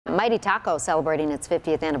Mighty Taco celebrating its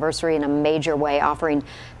 50th anniversary in a major way, offering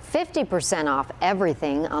 50% off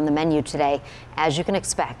everything on the menu today. As you can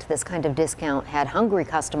expect, this kind of discount had hungry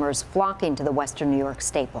customers flocking to the Western New York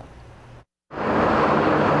staple. Okay,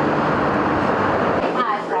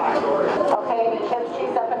 the chips,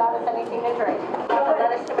 cheese, up and on, is anything to drink.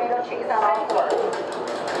 Lettuce, tomato, cheese on all four.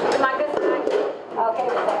 Am I good tonight? Okay,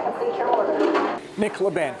 does that complete your order? Nick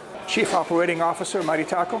Laban, Chief Operating Officer, Mighty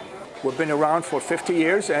Taco. We've been around for 50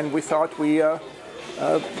 years, and we thought we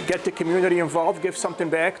get the community involved, give something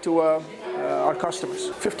back to our customers.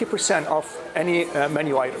 50% off any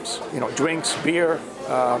menu items, drinks, beer,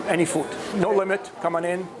 any food. No limit, come on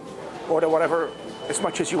in, order whatever, as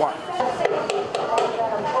much as you want.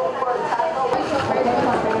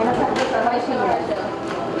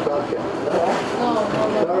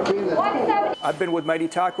 I've been with Mighty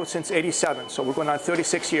Taco since '87, so we're going on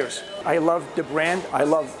 36 years. I love the brand. I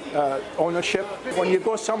love ownership. When you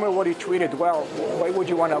go somewhere where you're treated well, why would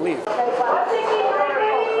you want to leave?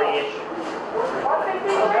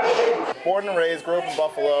 Born and raised, grew up in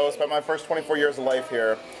Buffalo, spent my first 24 years of life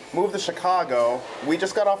here. Moved to Chicago. We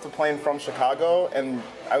just got off the plane from Chicago, and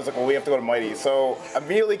I was like, well, we have to go to Mighty. So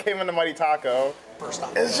immediately came into Mighty Taco.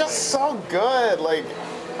 It's just so good.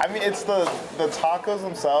 I mean, it's the tacos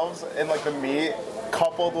themselves and the meat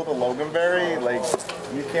coupled with the Loganberry,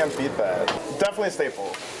 you can't beat that. Definitely a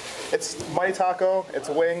staple. It's Mighty Taco, it's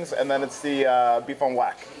wings, and then it's the beef on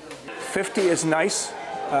whack. 50 is nice.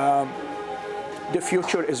 The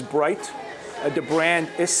future is bright. The brand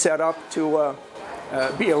is set up to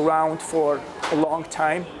be around for a long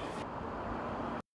time.